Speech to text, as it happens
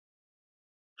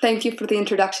Thank you for the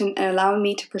introduction and allowing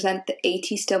me to present the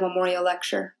A.T. Still Memorial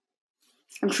Lecture.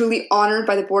 I'm truly honored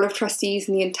by the Board of Trustees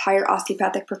and the entire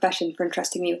osteopathic profession for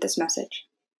entrusting me with this message.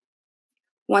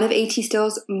 One of A.T.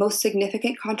 Still's most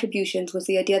significant contributions was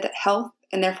the idea that health,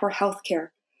 and therefore healthcare,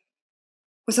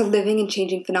 was a living and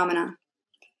changing phenomenon.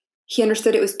 He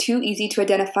understood it was too easy to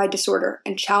identify disorder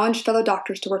and challenged fellow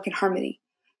doctors to work in harmony,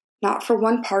 not for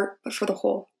one part, but for the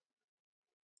whole.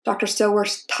 Dr. Still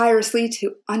worked tirelessly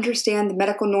to understand the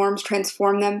medical norms,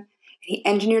 transform them, and he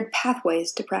engineered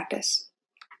pathways to practice.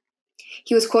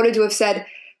 He was quoted to have said,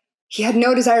 "He had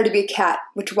no desire to be a cat,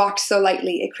 which walked so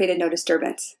lightly it created no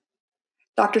disturbance."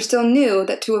 Dr. Still knew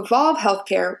that to evolve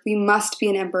healthcare, we must be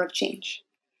an ember of change.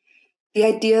 The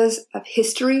ideas of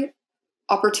history,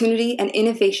 opportunity, and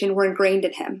innovation were ingrained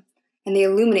in him, and they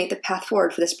illuminate the path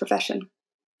forward for this profession.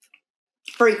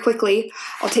 Very quickly,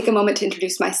 I'll take a moment to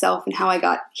introduce myself and how I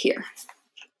got here.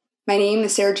 My name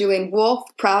is Sarah Julian Wolff,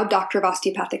 proud doctor of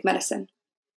osteopathic medicine.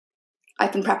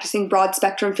 I've been practicing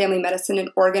broad-spectrum family medicine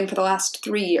in Oregon for the last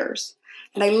 3 years,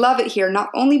 and I love it here not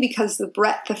only because of the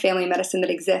breadth of family medicine that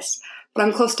exists, but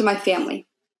I'm close to my family.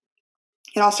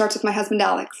 It all starts with my husband,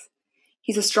 Alex.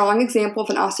 He's a strong example of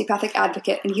an osteopathic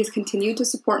advocate, and he has continued to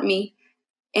support me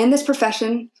and this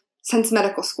profession since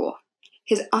medical school.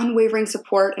 His unwavering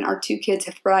support and our 2 kids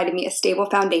have provided me a stable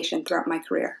foundation throughout my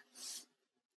career.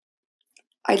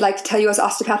 I'd like to tell you I was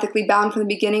osteopathically bound from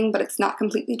the beginning, but it's not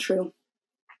completely true.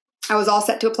 I was all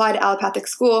set to apply to allopathic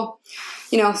school.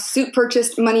 Suit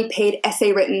purchased, money paid,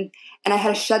 essay written, and I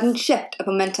had a sudden shift of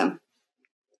momentum.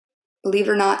 Believe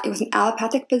it or not, it was an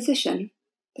allopathic physician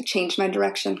that changed my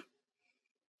direction.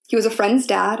 He was a friend's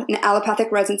dad, an allopathic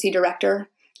residency director,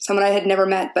 someone I had never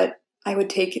met, but I would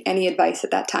take any advice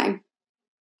at that time.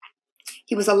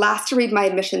 He was the last to read my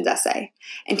admissions essay,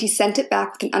 and he sent it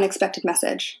back with an unexpected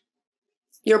message.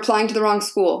 "You're applying to the wrong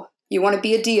school. You want to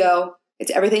be a DO.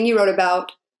 It's everything you wrote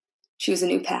about. Choose a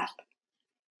new path."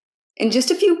 In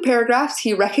just a few paragraphs,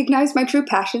 he recognized my true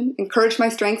passion, encouraged my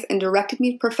strengths, and directed me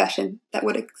to a profession that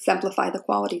would exemplify the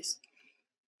qualities.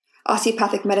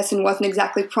 Osteopathic medicine wasn't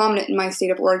exactly prominent in my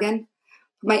state of Oregon,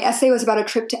 but my essay was about a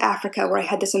trip to Africa where I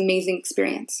had this amazing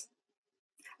experience.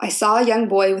 I saw a young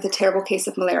boy with a terrible case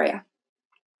of malaria.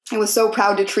 I was so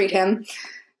proud to treat him.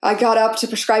 I got up to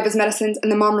prescribe his medicines,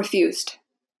 and the mom refused.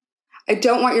 "I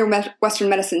don't want your Western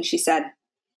medicines," she said.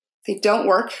 "They don't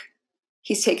work.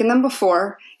 He's taken them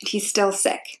before, and he's still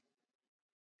sick."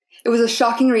 It was a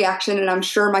shocking reaction, and I'm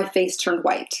sure my face turned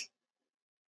white.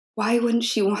 Why wouldn't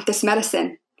she want this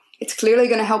medicine? It's clearly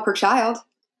going to help her child.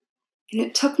 And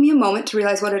it took me a moment to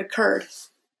realize what had occurred.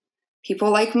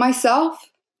 People like myself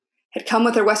had come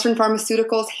with their Western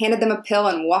pharmaceuticals, handed them a pill,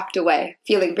 and walked away,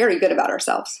 feeling very good about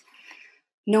ourselves.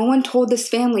 No one told this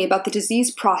family about the disease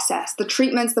process, the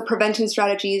treatments, the prevention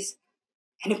strategies,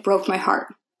 and it broke my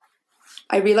heart.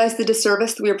 I realized the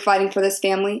disservice that we were providing for this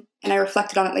family, and I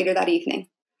reflected on it later that evening.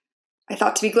 I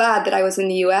thought to be glad that I was in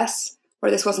the US, where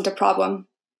this wasn't a problem.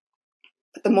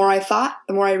 But the more I thought,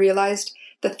 the more I realized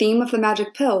the theme of the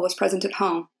magic pill was present at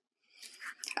home.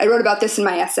 I wrote about this in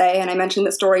my essay, and I mentioned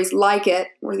that stories like it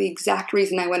were the exact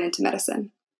reason I went into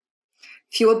medicine.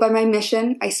 Fueled by my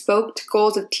mission, I spoke to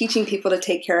goals of teaching people to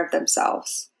take care of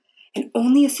themselves, and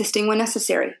only assisting when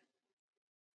necessary.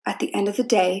 At the end of the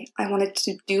day, I wanted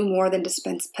to do more than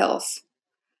dispense pills.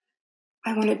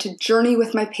 I wanted to journey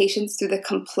with my patients through the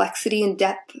complexity and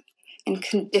depth and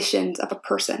conditions of a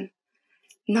person,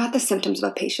 not the symptoms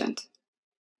of a patient.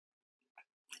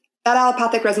 That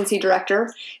allopathic residency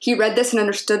director, he read this and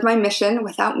understood my mission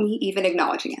without me even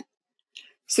acknowledging it.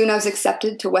 Soon I was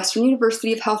accepted to Western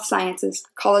University of Health Sciences,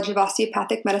 College of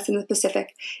Osteopathic Medicine of the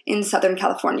Pacific in Southern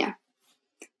California.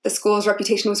 The school's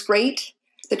reputation was great,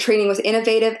 the training was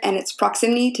innovative, and its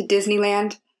proximity to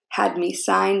Disneyland had me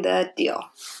sign the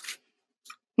deal.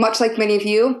 Much like many of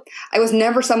you, I was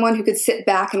never someone who could sit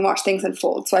back and watch things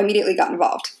unfold, so I immediately got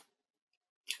involved.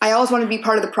 I always wanted to be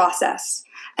part of the process,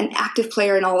 an active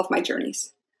player in all of my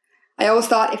journeys. I always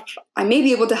thought if I may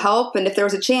be able to help, and if there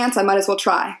was a chance, I might as well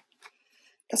try.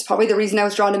 That's probably the reason I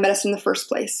was drawn to medicine in the first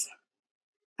place.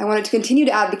 I wanted to continue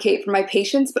to advocate for my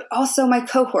patients, but also my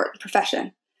cohort and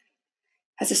profession.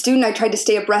 As a student, I tried to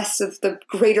stay abreast of the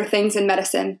greater things in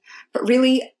medicine, but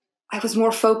really, I was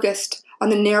more focused on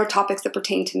the narrow topics that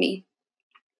pertained to me.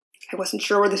 I wasn't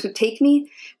sure where this would take me,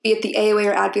 be it the AOA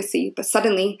or advocacy, but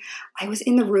suddenly, I was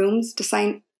in the rooms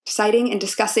deciding and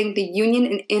discussing the union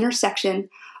and intersection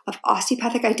of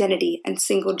osteopathic identity and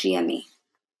single GME.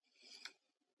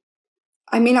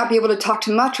 I may not be able to talk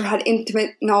too much or had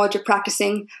intimate knowledge of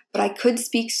practicing, but I could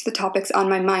speak to the topics on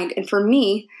my mind, and for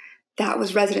me, that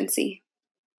was residency.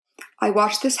 I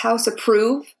watched this house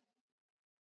approve,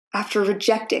 after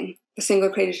rejecting the single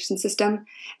accreditation system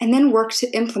and then worked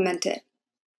to implement it.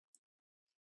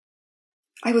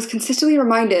 I was consistently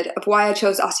reminded of why I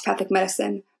chose osteopathic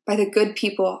medicine by the good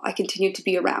people I continued to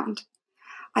be around.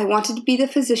 I wanted to be the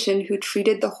physician who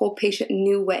treated the whole patient in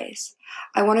new ways.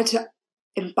 I wanted to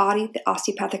embody the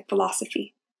osteopathic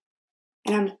philosophy.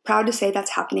 And I'm proud to say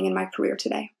that's happening in my career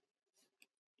today.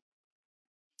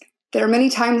 There are many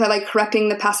times I like correcting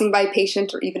the passing by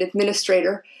patient or even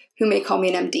administrator who may call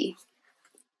me an MD.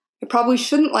 I probably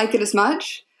shouldn't like it as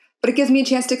much, but it gives me a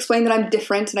chance to explain that I'm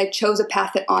different and I chose a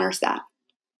path that honors that.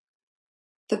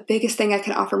 The biggest thing I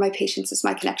can offer my patients is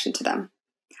my connection to them.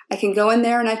 I can go in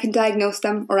there and I can diagnose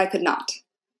them, or I could not.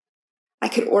 I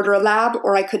could order a lab,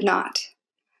 or I could not.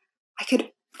 I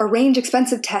could arrange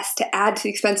expensive tests to add to the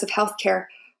expense of healthcare,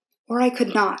 or I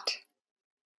could not.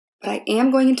 But I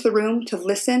am going into the room to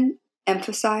listen,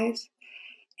 emphasize,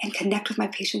 and connect with my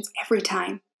patients every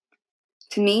time.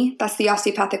 To me, that's the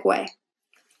osteopathic way.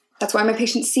 That's why my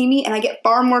patients see me and I get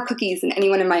far more cookies than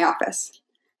anyone in my office.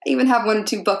 I even have 1 or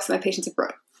 2 books my patients have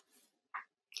wrote.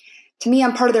 To me,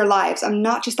 I'm part of their lives. I'm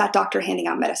not just that doctor handing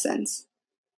out medicines.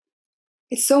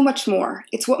 It's so much more.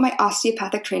 It's what my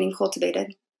osteopathic training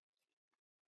cultivated.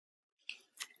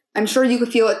 I'm sure you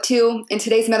could feel it too. In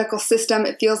today's medical system,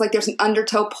 it feels like there's an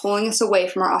undertow pulling us away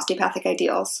from our osteopathic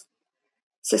ideals.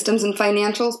 Systems and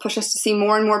financials push us to see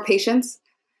more and more patients,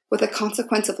 with a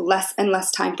consequence of less and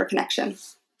less time for connection.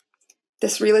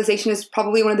 This realization is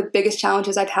probably one of the biggest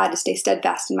challenges I've had to stay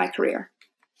steadfast in my career.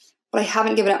 But I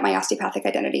haven't given up my osteopathic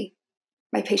identity.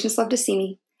 My patients love to see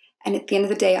me, and at the end of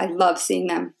the day, I love seeing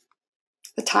them.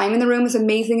 The time in the room is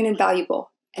amazing and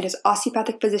invaluable, and as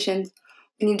osteopathic physicians,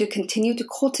 we need to continue to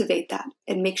cultivate that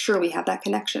and make sure we have that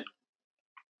connection.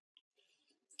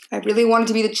 I really wanted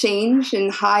to be the change in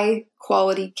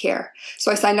high-quality care, so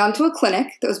I signed on to a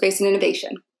clinic that was based in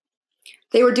innovation.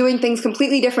 They were doing things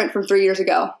completely different from 3 years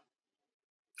ago.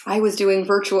 I was doing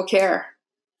virtual care,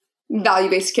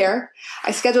 value-based care.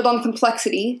 I scheduled on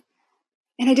complexity,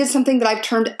 and I did something that I've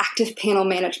termed active panel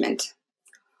management.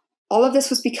 All of this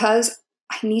was because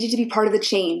I needed to be part of the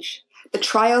change, the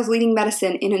trials leading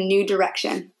medicine in a new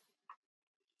direction.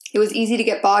 It was easy to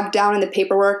get bogged down in the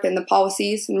paperwork and the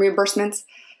policies and reimbursements,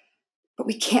 but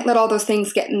we can't let all those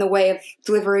things get in the way of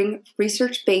delivering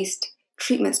research-based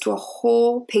treatments to a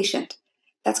whole patient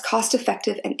that's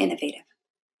cost-effective and innovative.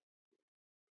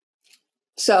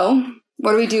 So,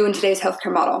 what do we do in today's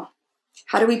healthcare model?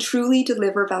 How do we truly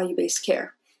deliver value-based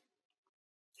care?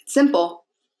 It's simple.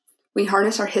 We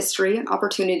harness our history and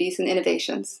opportunities and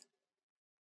innovations.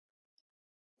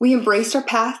 We embraced our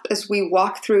path as we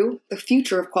walk through the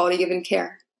future of quality-given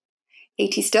care.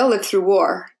 A.T. Still lived through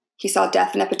war. He saw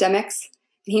death and epidemics,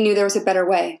 and he knew there was a better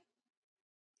way.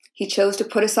 He chose to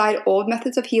put aside old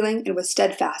methods of healing and was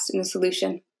steadfast in the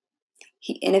solution.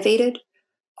 He innovated,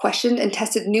 questioned, and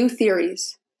tested new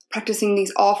theories, practicing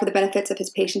these all for the benefits of his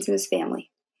patients and his family.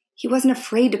 He wasn't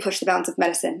afraid to push the bounds of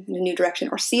medicine in a new direction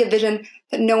or see a vision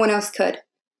that no one else could.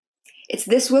 It's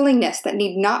this willingness that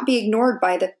need not be ignored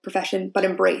by the profession, but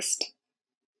embraced.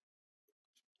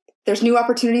 There's new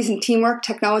opportunities in teamwork,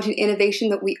 technology, and innovation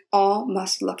that we all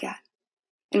must look at,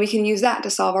 and we can use that to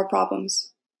solve our problems.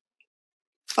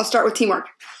 I'll start with teamwork.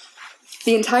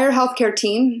 The entire healthcare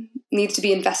team needs to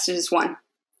be invested as one.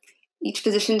 Each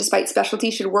physician, despite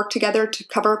specialty, should work together to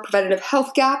cover preventative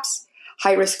health gaps,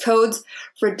 high-risk codes,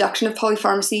 reduction of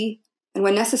polypharmacy, and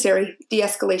when necessary,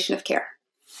 de-escalation of care.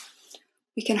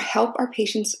 We can help our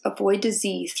patients avoid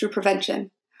disease through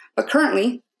prevention, but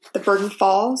currently, the burden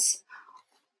falls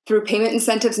through payment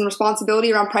incentives and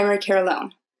responsibility around primary care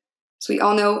alone. So we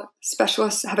all know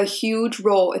specialists have a huge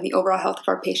role in the overall health of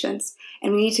our patients,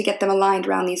 and we need to get them aligned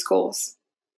around these goals.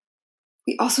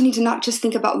 We also need to not just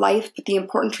think about life, but the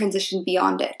important transition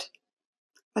beyond it.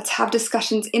 Let's have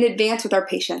discussions in advance with our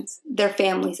patients, their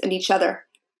families, and each other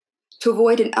to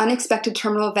avoid an unexpected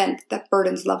terminal event that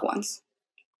burdens loved ones.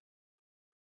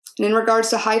 And in regards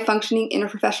to high-functioning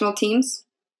interprofessional teams,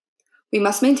 we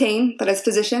must maintain that as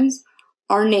physicians,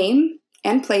 our name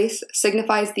and place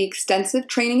signifies the extensive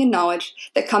training and knowledge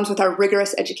that comes with our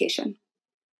rigorous education.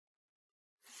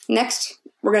 Next,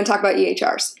 we're going to talk about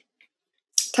EHRs.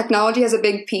 Technology has a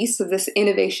big piece of this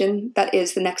innovation that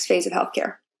is the next phase of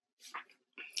healthcare.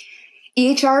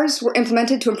 EHRs were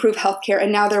implemented to improve healthcare,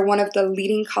 and now they're one of the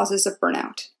leading causes of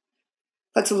burnout.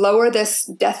 Let's lower this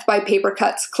death by paper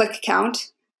cuts click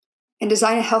count and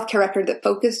design a healthcare record that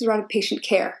focuses around patient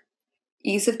care,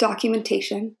 ease of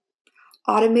documentation,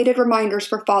 automated reminders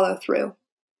for follow-through.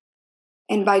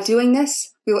 And by doing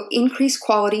this, we will increase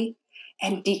quality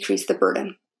and decrease the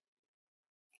burden.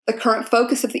 The current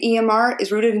focus of the EMR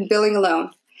is rooted in billing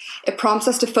alone, It prompts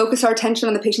us to focus our attention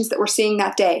on the patients that we're seeing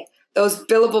that day, those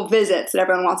billable visits that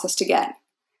everyone wants us to get.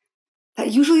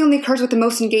 That usually only occurs with the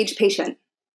most engaged patient.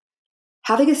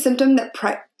 Having a system that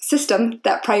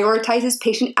prioritizes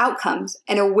patient outcomes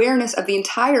and awareness of the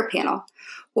entire panel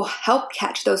will help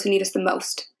catch those who need us the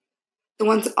most, the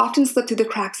ones that often slip through the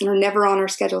cracks and are never on our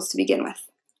schedules to begin with.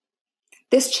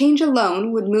 This change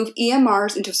alone would move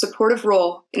EMRs into a supportive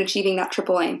role in achieving that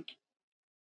triple aim.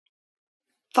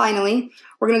 Finally,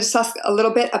 we're going to discuss a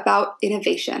little bit about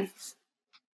innovation.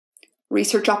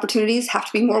 Research opportunities have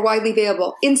to be more widely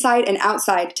available inside and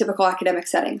outside typical academic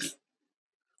settings.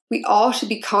 We all should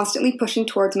be constantly pushing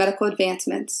towards medical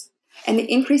advancements and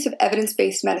the increase of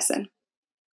evidence-based medicine.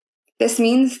 This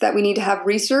means that we need to have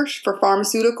research for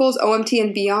pharmaceuticals, OMT,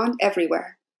 and beyond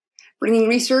everywhere. Bringing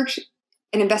research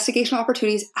and investigational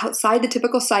opportunities outside the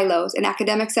typical silos in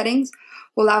academic settings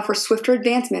will allow for swifter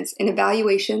advancements in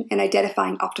evaluation and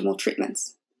identifying optimal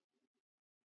treatments.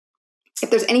 If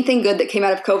there's anything good that came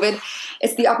out of COVID,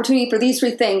 it's the opportunity for these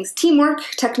three things: teamwork,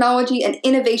 technology, and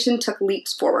innovation took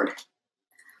leaps forward.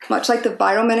 Much like the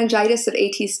viral meningitis of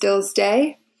A.T. Still's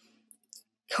day,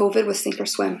 COVID was sink or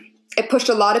swim. It pushed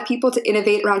a lot of people to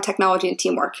innovate around technology and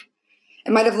teamwork.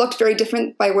 It might have looked very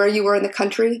different by where you were in the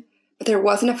country, but there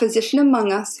wasn't a physician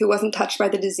among us who wasn't touched by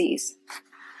the disease.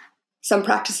 Some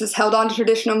practices held on to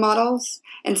traditional models,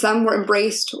 and some were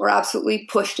embraced or absolutely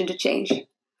pushed into change.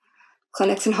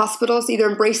 Clinics and hospitals either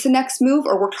embraced the next move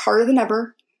or worked harder than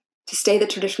ever to stay the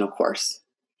traditional course.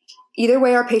 Either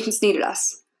way, our patients needed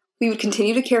us. We would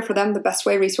continue to care for them the best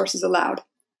way resources allowed.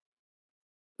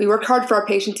 We worked hard for our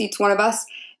patients, each one of us,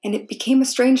 and it became a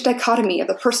strange dichotomy of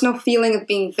the personal feeling of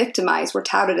being victimized were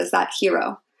touted as that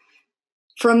hero.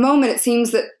 For a moment, it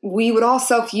seems that we would all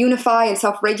self-unify and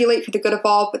self-regulate for the good of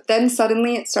all, but then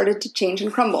suddenly it started to change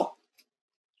and crumble.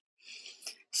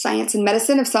 Science and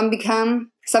medicine have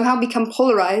somehow become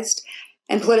polarized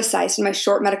and politicized in my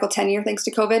short medical tenure thanks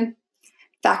to COVID.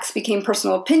 Facts became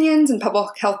personal opinions, and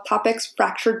public health topics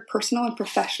fractured personal and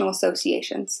professional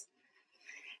associations.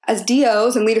 As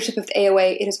DOs and leadership of the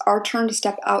AOA, it is our turn to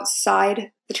step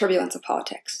outside the turbulence of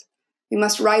politics. We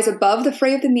must rise above the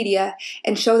fray of the media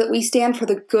and show that we stand for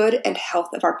the good and health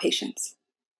of our patients.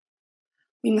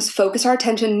 We must focus our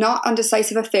attention not on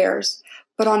decisive affairs,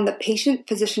 but on the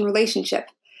patient-physician relationship,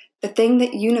 the thing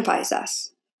that unifies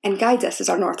us and guides us as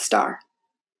our North Star.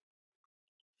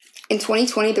 In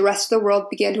 2020, the rest of the world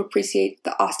began to appreciate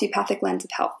the osteopathic lens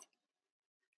of health.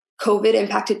 COVID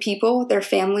impacted people, their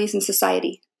families, and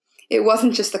society. It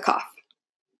wasn't just the cough.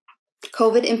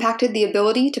 COVID impacted the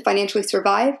ability to financially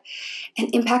survive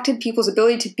and impacted people's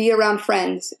ability to be around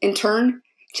friends, in turn,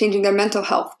 changing their mental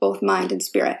health, both mind and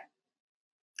spirit.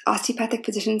 Osteopathic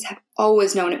physicians have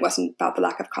always known it wasn't about the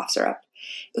lack of cough syrup.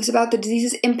 It was about the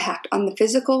disease's impact on the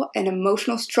physical and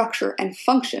emotional structure and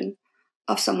function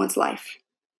of someone's life.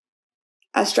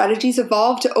 As strategies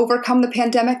evolved to overcome the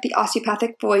pandemic, the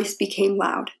osteopathic voice became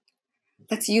loud.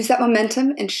 Let's use that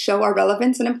momentum and show our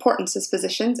relevance and importance as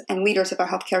physicians and leaders of our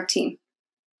healthcare team.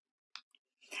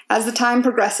 As the time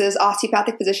progresses,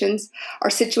 osteopathic physicians are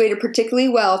situated particularly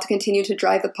well to continue to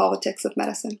drive the politics of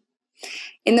medicine.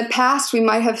 In the past, we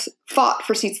might have fought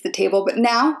for seats at the table, but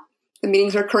now the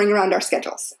meetings are occurring around our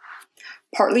schedules.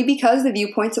 Partly because the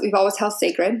viewpoints that we've always held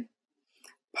sacred,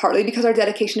 partly because our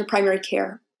dedication to primary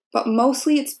care, but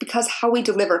mostly it's because how we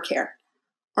deliver care,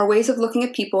 our ways of looking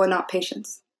at people and not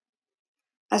patients.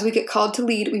 As we get called to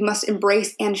lead, we must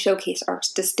embrace and showcase our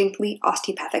distinctly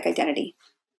osteopathic identity.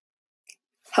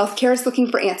 Healthcare is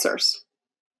looking for answers.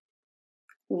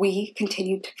 We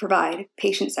continue to provide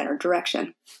patient-centered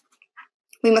direction.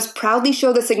 We must proudly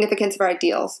show the significance of our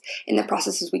ideals in the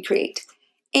processes we create.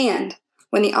 And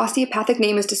when the osteopathic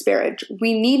name is disparaged,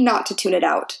 we need not to tune it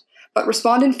out, but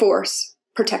respond in force,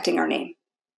 protecting our name.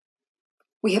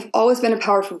 We have always been a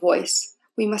powerful voice.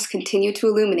 We must continue to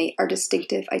illuminate our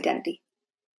distinctive identity.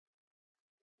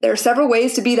 There are several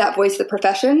ways to be that voice of the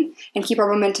profession and keep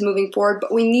our momentum moving forward,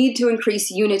 but we need to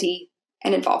increase unity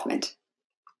and involvement.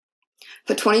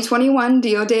 The 2021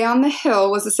 DO Day on the Hill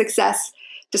was a success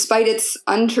despite its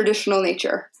untraditional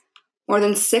nature. More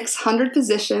than 600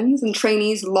 physicians and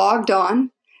trainees logged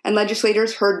on, and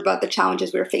legislators heard about the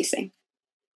challenges we were facing.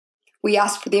 We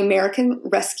asked for the American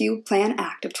Rescue Plan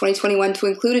Act of 2021 to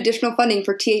include additional funding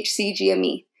for THC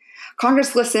GME.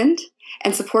 Congress listened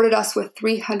and supported us with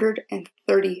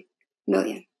 $330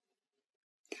 million.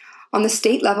 On the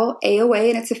state level, AOA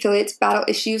and its affiliates battle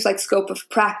issues like scope of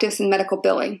practice and medical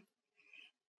billing.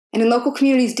 And in local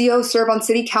communities, DOs serve on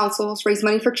city councils, raise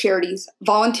money for charities,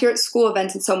 volunteer at school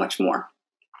events, and so much more.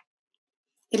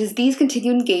 It is these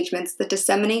continued engagements that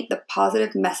disseminate the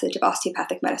positive message of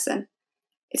osteopathic medicine.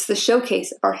 It's the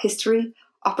showcase of our history,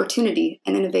 opportunity,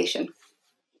 and innovation.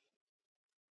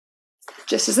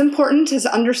 Just as important as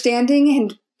understanding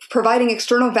and providing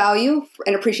external value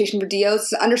and appreciation for DOs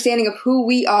is understanding of who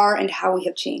we are and how we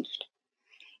have changed.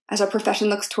 As our profession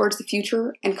looks towards the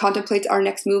future and contemplates our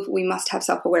next move, we must have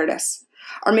self-awareness.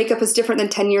 Our makeup is different than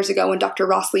 10 years ago when Dr.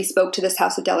 Rossley spoke to this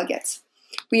House of Delegates.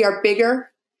 We are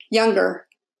bigger, younger,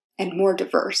 and more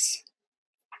diverse.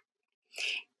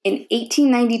 In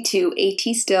 1892,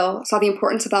 A.T. Still saw the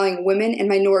importance of allowing women and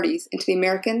minorities into the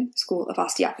American School of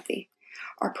Osteopathy.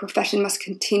 Our profession must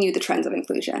continue the trends of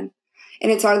inclusion.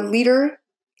 And it's our leader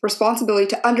responsibility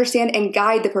to understand and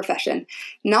guide the profession,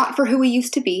 not for who we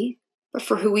used to be, but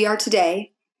for who we are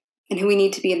today and who we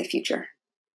need to be in the future.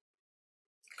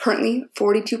 Currently,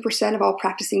 42% of all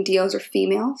practicing DOs are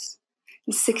females,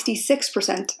 and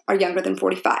 66% are younger than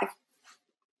 45.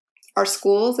 Our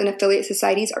schools and affiliate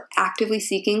societies are actively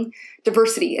seeking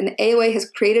diversity, and the AOA has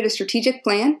created a strategic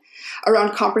plan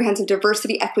around comprehensive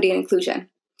diversity, equity, and inclusion.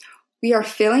 We are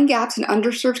filling gaps in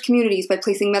underserved communities by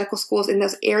placing medical schools in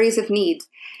those areas of need,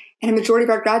 and a majority of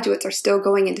our graduates are still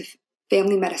going into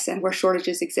family medicine where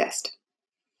shortages exist.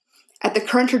 At the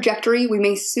current trajectory, we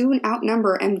may soon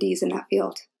outnumber MDs in that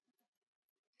field.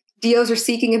 DOs are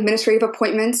seeking administrative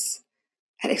appointments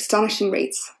at astonishing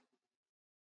rates.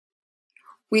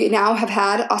 We now have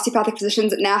had osteopathic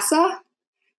physicians at NASA,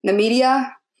 the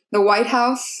media, the White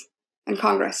House, and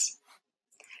Congress.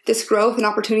 This growth and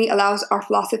opportunity allows our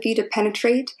philosophy to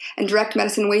penetrate and direct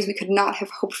medicine in ways we could not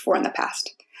have hoped for in the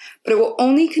past. But it will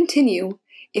only continue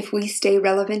if we stay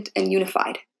relevant and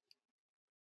unified.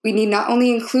 We need not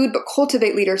only include but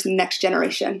cultivate leaders in the next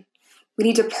generation. We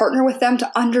need to partner with them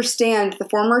to understand the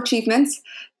former achievements,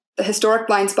 the historic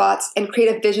blind spots, and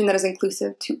create a vision that is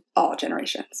inclusive to all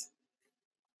generations.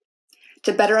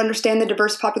 To better understand the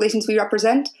diverse populations we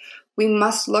represent, we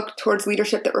must look towards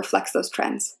leadership that reflects those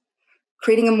trends.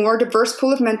 Creating a more diverse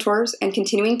pool of mentors and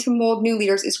continuing to mold new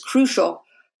leaders is crucial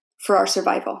for our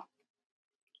survival.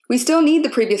 We still need the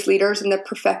previous leaders and the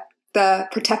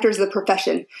protectors of the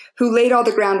profession who laid all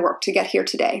the groundwork to get here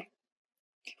today.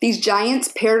 These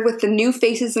giants, paired with the new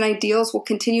faces and ideals, will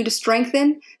continue to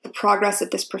strengthen the progress of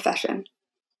this profession.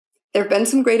 There have been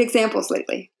some great examples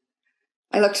lately.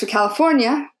 I looked to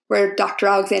California, where Dr.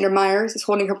 Alexander Myers is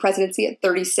holding her presidency at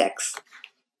 36.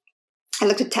 I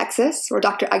looked at Texas, where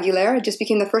Dr. Aguilera just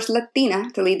became the first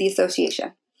Latina to lead the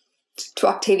association. To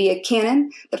Octavia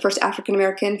Cannon, the first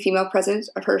African-American female president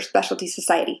of her specialty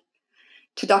society.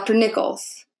 To Dr.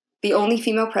 Nichols, the only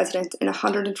female president in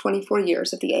 124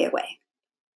 years of the AOA.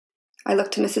 I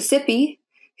look to Mississippi,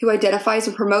 who identifies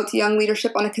and promotes young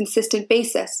leadership on a consistent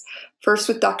basis, first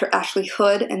with Dr. Ashley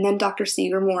Hood and then Dr.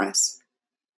 Seeger Morris.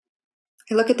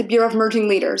 I look at the Bureau of Emerging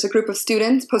Leaders, a group of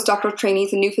students, postdoctoral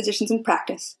trainees, and new physicians in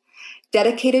practice,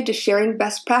 dedicated to sharing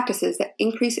best practices that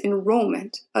increase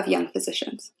enrollment of young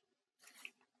physicians.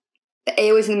 The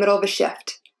AOA is in the middle of a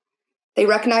shift. They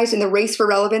recognize in the race for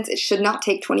relevance it should not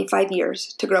take 25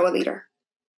 years to grow a leader.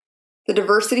 The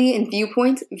diversity in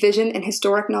viewpoints, vision, and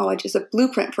historic knowledge is a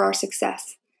blueprint for our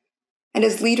success. And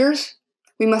as leaders,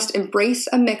 we must embrace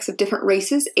a mix of different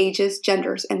races, ages,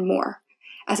 genders, and more,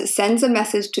 as it sends a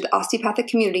message to the osteopathic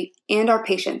community and our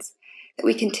patients that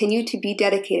we continue to be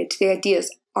dedicated to the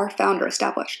ideas our founder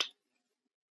established.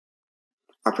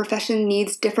 Our profession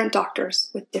needs different doctors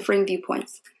with differing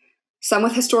viewpoints, some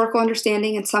with historical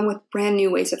understanding and some with brand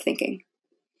new ways of thinking.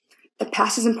 The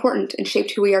past is important and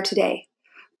shaped who we are today,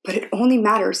 but it only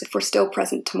matters if we're still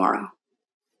present tomorrow.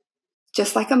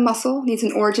 Just like a muscle needs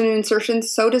an origin and insertion,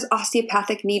 so does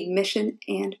osteopathic need mission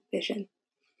and vision.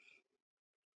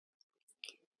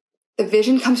 The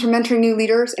vision comes from mentoring new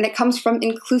leaders, and it comes from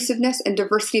inclusiveness and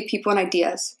diversity of people and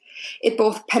ideas. It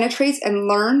both penetrates and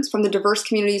learns from the diverse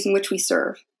communities in which we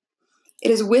serve. It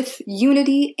is with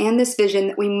unity and this vision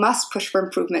that we must push for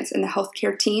improvements in the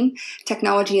healthcare team,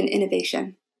 technology, and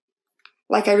innovation.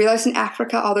 Like I realized in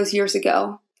Africa all those years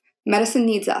ago, medicine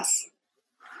needs us.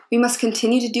 We must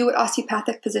continue to do what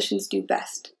osteopathic physicians do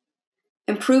best: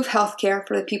 improve healthcare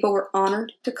for the people we're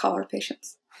honored to call our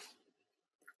patients.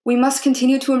 We must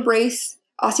continue to embrace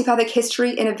osteopathic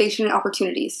history, innovation, and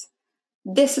opportunities.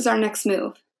 This is our next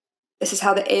move. This is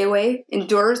how the AOA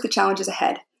endures the challenges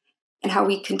ahead and how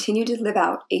we continue to live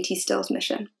out A.T. Still's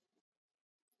mission.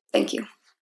 Thank you.